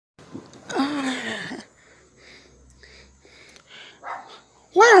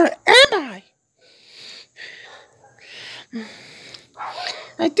Where am I?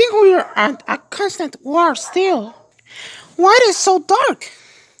 I think we are at a constant war still. Why is it so dark?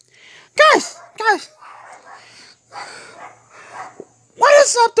 Guys, what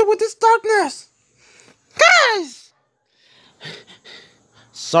is up there with this darkness? Guys!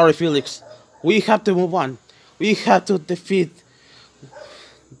 Sorry, Felix. We have to move on. We have to defeat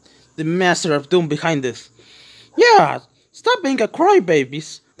the Master of Doom behind this. Yeah, stop being a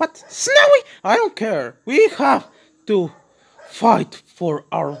crybabies. But Snowy, I don't care. We have to fight for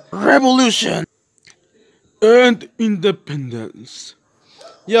our revolution and independence.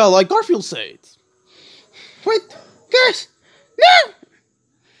 Yeah, like Garfield said. Wait, guys,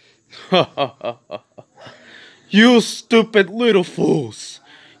 no! You stupid little fools.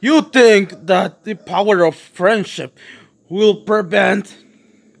 You think that the power of friendship will prevent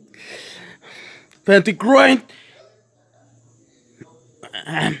the great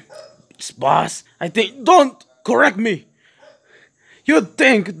boss? I think. Don't correct me. You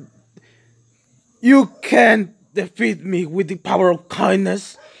think you can defeat me with the power of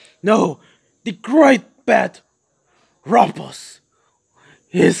kindness? No, the great bad Rumpus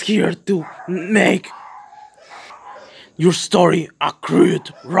is here to make your story a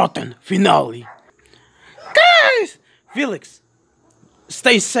crude, rotten finale. Guys! Felix,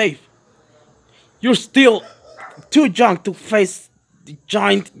 stay safe. You're still too young to face the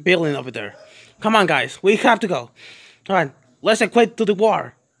giant villain over there. Come on, guys, we have to go. Alright, let's equate to the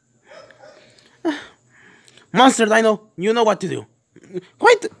war. Monster Dino, you know what to do.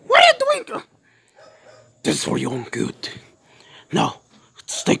 Wait, what are you doing? This is for your own good. Now,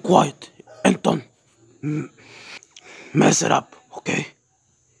 stay quiet and don't mess it up, okay?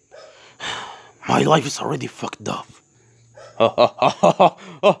 My life is already fucked up.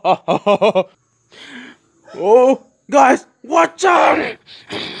 Oh, guys, watch out!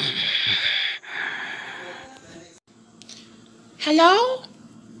 Hello?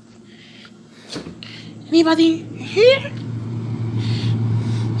 Anybody here?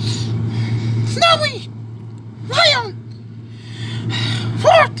 Snowy! Lion!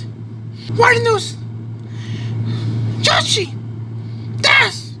 Fort! Warnus! Joshi!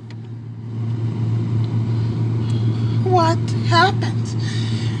 Das! What happened?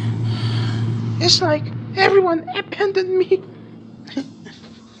 It's like everyone abandoned me.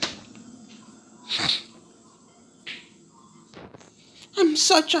 I'm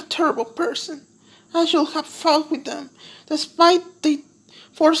such a terrible person. I should have fought with them, despite they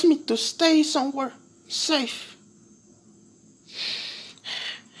forced me to stay somewhere safe.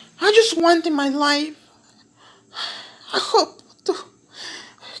 I just wanted my life. I hope to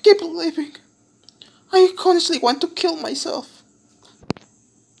keep living. I honestly want to kill myself.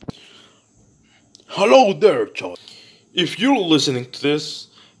 Hello there, child. If you're listening to this,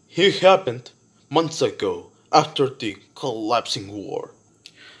 it happened months ago after the collapsing war.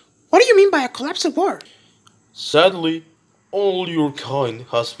 What do you mean by a collapsing war? Sadly, all your kind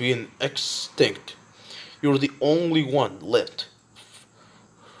has been extinct. You're the only one left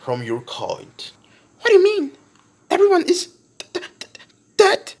from your kind. What do you mean? Everyone is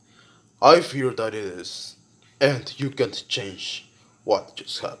dead? I fear that it is, and you can't change what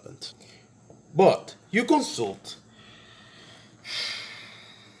just happened. But you consult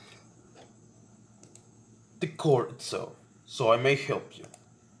the core itself, so I may help you.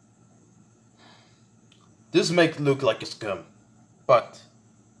 This may look like a scam, but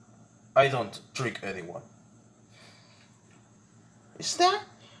I don't trick anyone. Is that?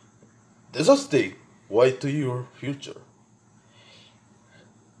 This is the way to your future.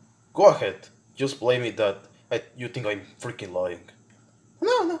 Go ahead, just blame me that you think I'm freaking lying.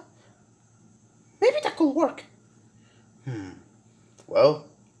 No. Maybe that could work. Well,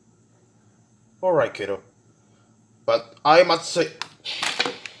 alright, kiddo. But I must say,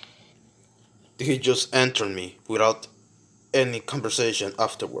 he just entered me without any conversation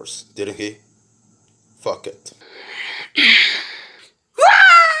afterwards, didn't he? Fuck it.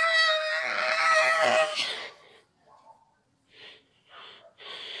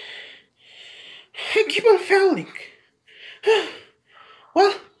 I keep on failing.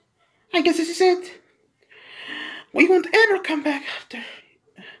 Well, I guess this is it. We won't ever come back after.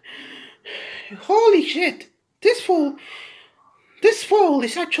 Holy shit! This fall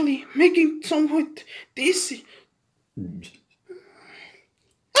is actually making somewhat dizzy.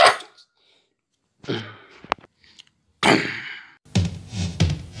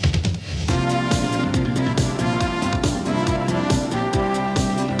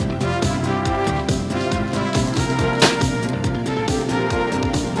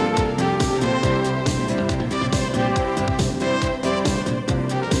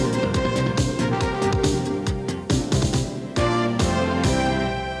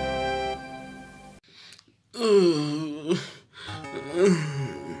 For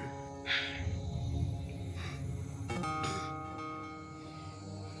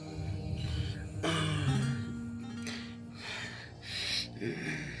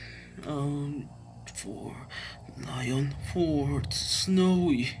Lion Fort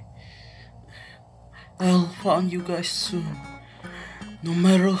Snowy. I'll find you guys soon. No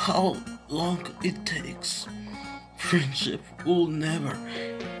matter how long it takes, friendship will never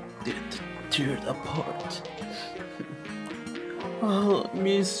get teared apart. I'll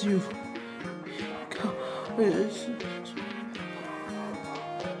miss you.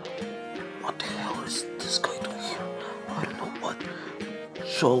 What the hell is this guy doing here? I don't know what.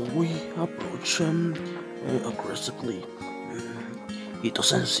 Shall we approach him aggressively? He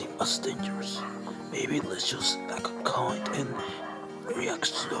doesn't seem as dangerous. Maybe let's just act kind and react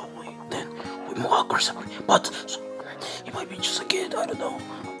slowly. Then we move aggressively. But he might be just a kid, I don't know.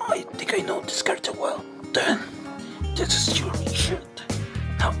 I think I know this character well. Then this is your shit.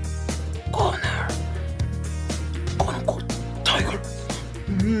 Now go on there. Quote unquote tiger.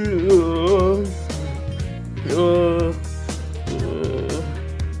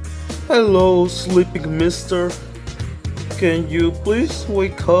 Hello, sleeping mister. Can you please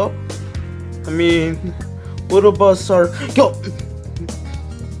wake up? I mean, what of us are... Yo!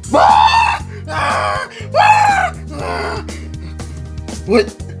 What?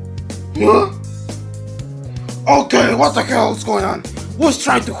 What? Okay, what the hell is going on? Who's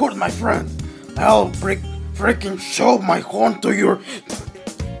trying to hurt my friend? I'll freaking show my horn to your...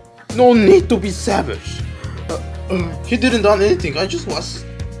 No need to be savage. He didn't done anything, I just was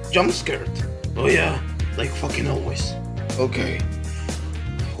jump scared. Oh yeah, like fucking always. Okay.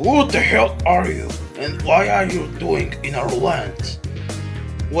 Who the hell are you? And why are you doing in our land?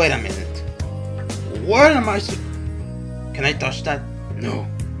 Wait a minute. What am I Can I touch that? No.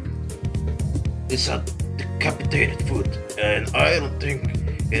 It's a decapitated food, and I don't think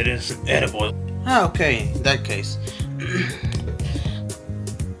it is edible. Ah, okay, in that case.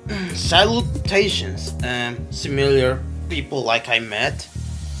 Salutations, similar people like I met.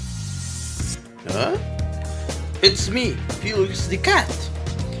 Huh? It's me, Felix the cat.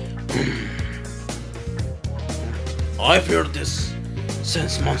 I've heard this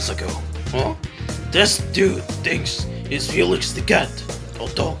since months ago. Huh? This dude thinks he's Felix the cat,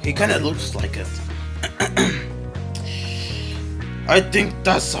 although he kinda looks like it. I think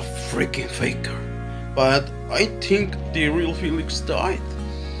that's a freaking faker, but I think the real Felix died.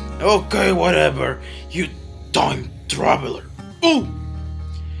 Okay, whatever, you time traveler. Oh!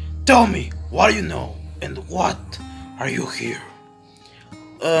 Tell me, what do you know, and what are you here?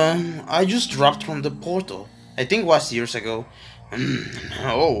 I just dropped from the portal. I think it was years ago.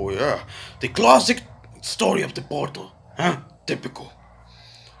 Oh yeah, the classic story of the portal. Huh? Typical.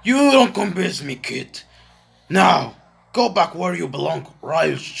 You don't convince me, kid. Now, go back where you belong, or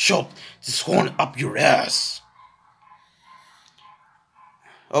I'll shove this horn up your ass.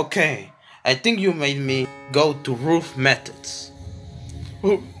 Okay, I think you made me go to roof methods.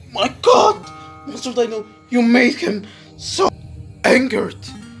 Oh my god! Monster Dino, you made him so angered.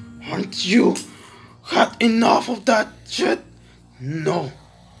 Aren't you had enough of that shit? No.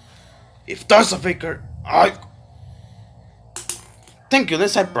 If that's a faker, I... Thank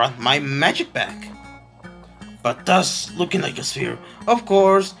goodness I brought my magic back. But that's looking like a sphere. Of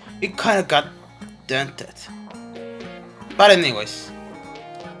course, it kinda got dented. But anyways.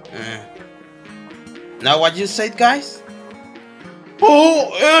 Now what you said, guys?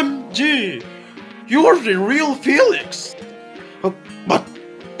 OMG! You're the real Felix! But...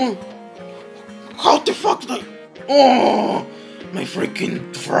 how the fuck did I... Oh! My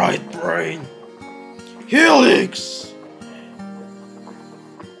freaking fried brain! Felix!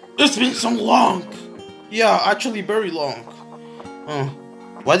 It's been so long! Yeah, actually very long.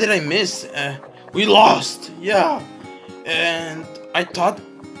 What did I miss? We lost, yeah. And I thought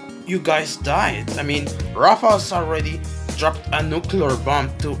you guys died. I mean, Rafa's already dropped a nuclear bomb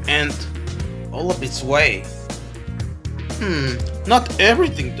to end all of its way. Not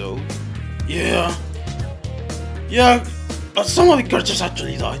everything though. Yeah, but some of the characters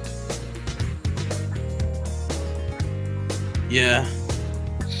actually died. Yeah.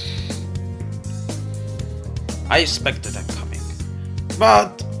 I expected that coming.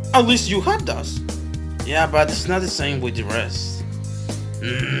 But at least you had us. Yeah, but it's not the same with the rest.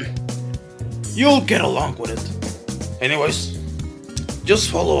 You'll get along with it. Anyways, just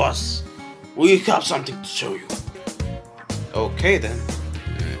follow us. We have something to show you. Okay then.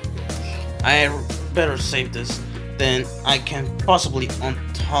 I better save this, then I can possibly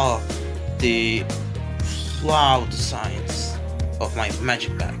untop the flaw designs of my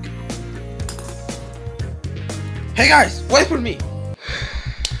magic bag. Hey guys, wait for me!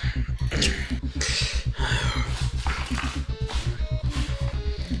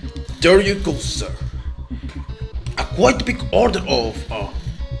 There you go, sir. A quite big order of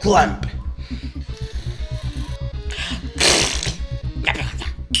clamp.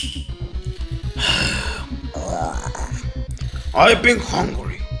 I've been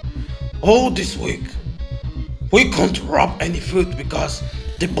hungry all this week. We can't rob any food because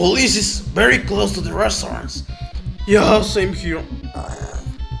the police is very close to the restaurants. Yeah, same here.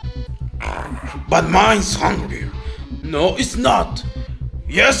 But mine's hungrier. No, it's not.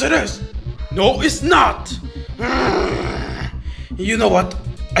 Yes, it is. No, it's not. You know what?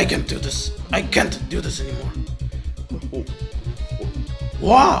 I can't do this. I can't do this anymore.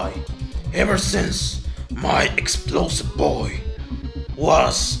 Why? Ever since my explosive boy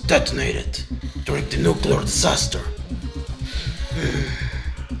was detonated during the nuclear disaster,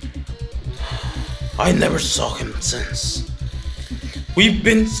 I never saw him since. We've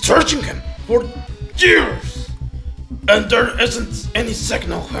been searching him for years, and there isn't any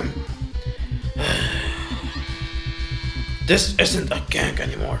signal of him. This isn't a gang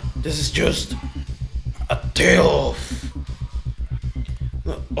anymore. This is just a tale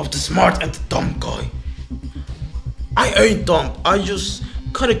of the smart and the dumb guy. I ain't dumb. I just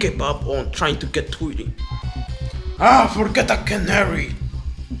kinda gave up on trying to get Tweety. Forget a canary.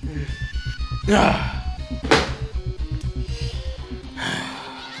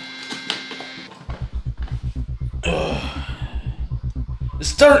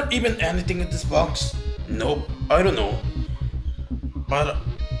 Is there even anything in this box? Nope, I don't know. But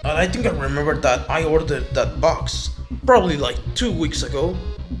I think I remember that I ordered that box probably like 2 weeks ago.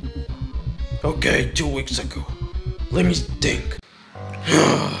 Okay, 2 weeks ago. Let me think.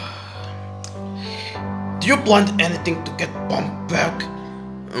 Do you plan anything to get bumped back?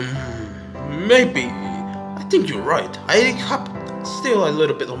 Maybe. I think you're right. I have still a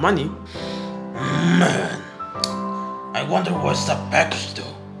little bit of money. Man, I wonder what's that package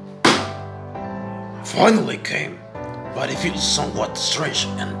though. Finally came, but it feels somewhat strange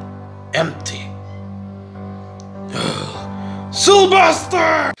and empty.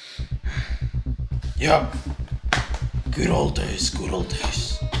 Sylvester! Yup. Good old days, good old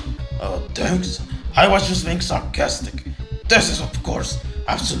days. Thanks. I was just being sarcastic. This is, of course,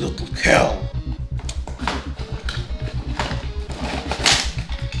 absolute hell.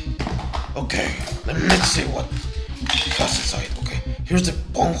 Okay, let's see what it has inside. Okay, here's the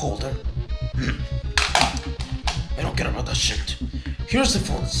phone holder. I don't care about that shit. Here's the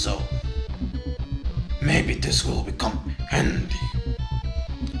phone, so maybe this will become handy.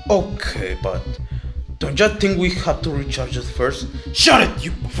 Okay, but don't you think we have to recharge it first? Shut it,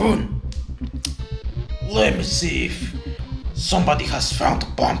 you buffoon! Let me see if somebody has found a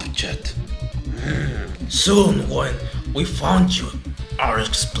bomb yet. Soon, when we found you, our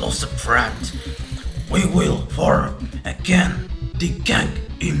explosive friend, we will form again the gang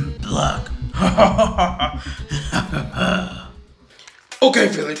in black. Okay,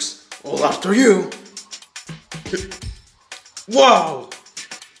 Felix, all after you. Wow!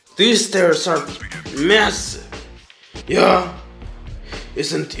 These stairs are massive. Yeah,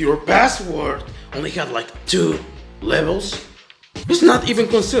 isn't your password only had like 2 levels? It's not even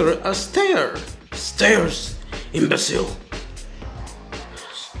considered a stair. Stairs, imbecile.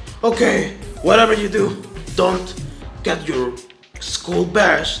 Okay, whatever you do, don't get your school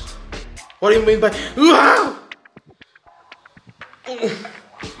bashed. What do you mean by...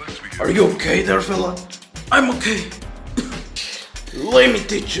 Are you okay there, fella? I'm okay. Let me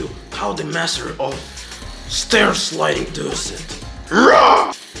teach you how the master of stair sliding does it.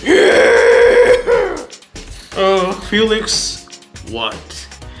 Felix, What?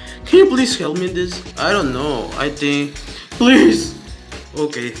 can you please help me in this? I don't know, I think... Please!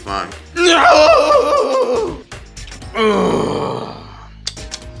 Okay, fine. No!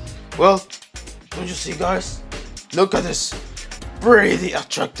 Well, don't you see, guys? Look at this pretty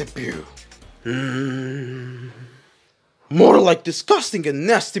attractive view. More like disgusting and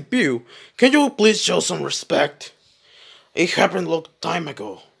nasty view. Can you please show some respect? It happened a long time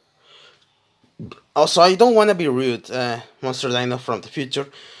ago. Also, I don't want to be rude, Monster Dino from the future.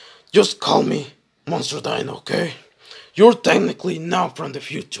 Just call me Monster Dino, okay? You're technically now from the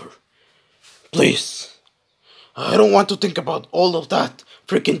future. Please. I don't want to think about all of that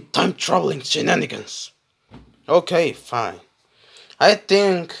freaking time-traveling shenanigans. Okay, fine. I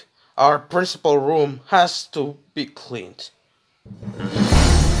think our principal room has to be cleaned.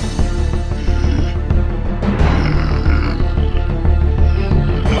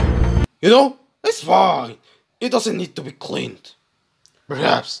 You know, it's fine. It doesn't need to be cleaned.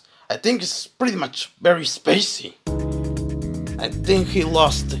 Perhaps. I think it's pretty much very spacey. I think he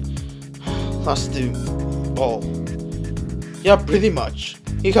lost the ball. Yeah, pretty much.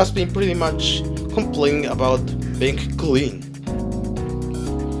 he has been pretty much complaining about being clean.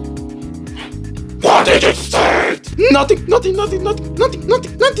 What did you say? Nothing.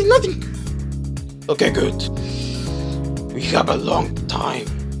 Okay, good. We have a long time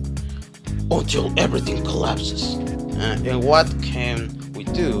until everything collapses. And what can we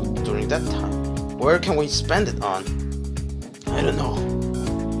do during that time? Where can we spend it on? I don't know.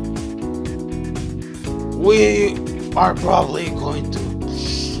 We are probably going to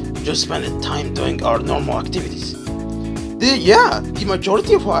just spend the time doing our normal activities. The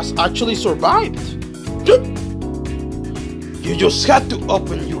majority of us actually survived. You just had to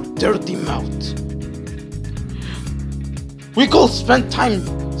open your dirty mouth. We could spend time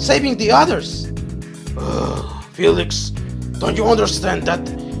saving the others. Felix, don't you understand that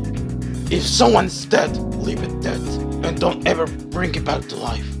if someone's dead, leave it dead and don't ever bring it back to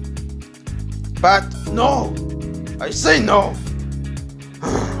life? But no, I say no.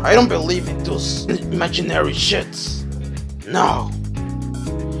 I don't believe in those imaginary shits. No.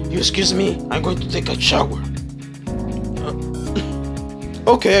 You excuse me, I'm going to take a shower.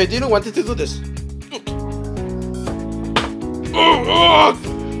 Okay, I didn't want to do this.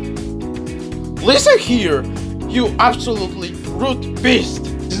 Listen here, you absolutely rude beast.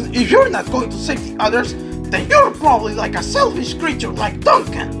 If you're not going to save the others, then you're probably like a selfish creature like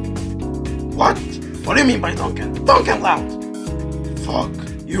Duncan. What? What do you mean by Duncan? Duncan loud. Fuck,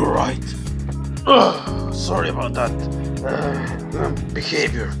 you're right. Sorry about that.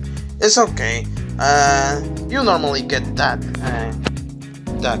 Behavior. It's okay. You normally get that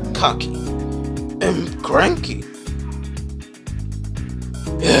cocky and cranky.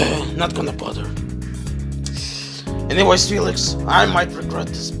 Yeah, not gonna bother. Anyways, Felix, I might regret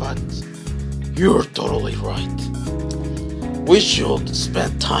this, but you're totally right. We should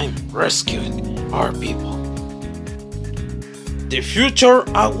spend time rescuing our people. The future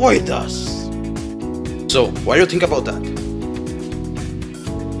awaits us. So, what do you think about that?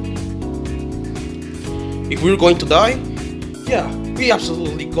 If we're going to die, yeah, we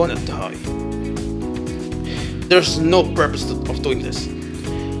absolutely gonna die. There's no purpose of doing this.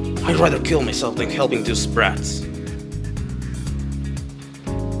 I'd rather kill myself than helping these brats.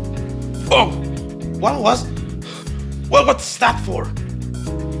 Oh, what's that for?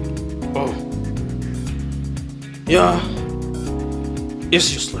 Oh, yeah, it's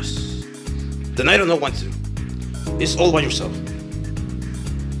useless. Then I don't know what to do. It's all by yourself.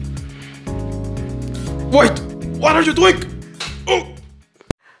 Wait, what are you doing? Oh.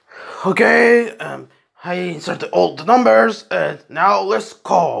 Okay, I inserted all the numbers and now let's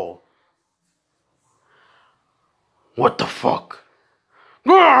call. What the fuck?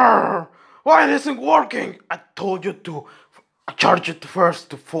 Grrr! Why it isn't working? I told you to charge it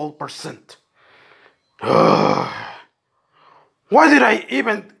first to full percent. Why did I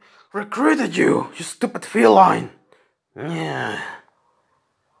even recruited you stupid feline? Yeah.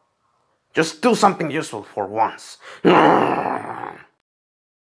 Just do something useful for once.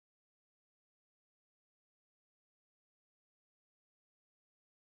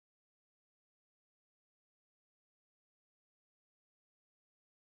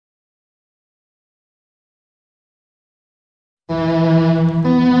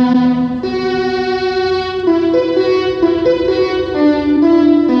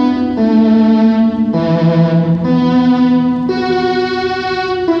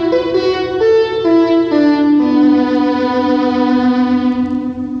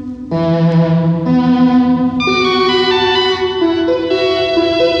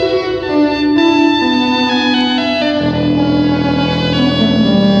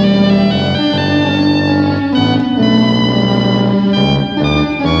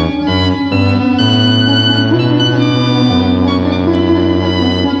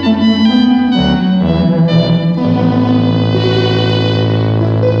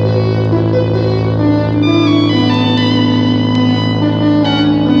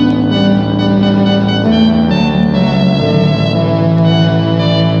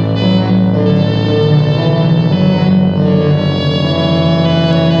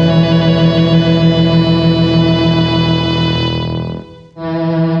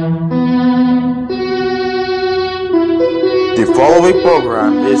 The following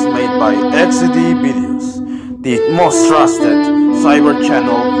program is made by XD Videos, the most trusted cyber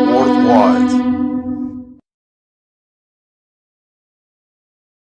channel worldwide.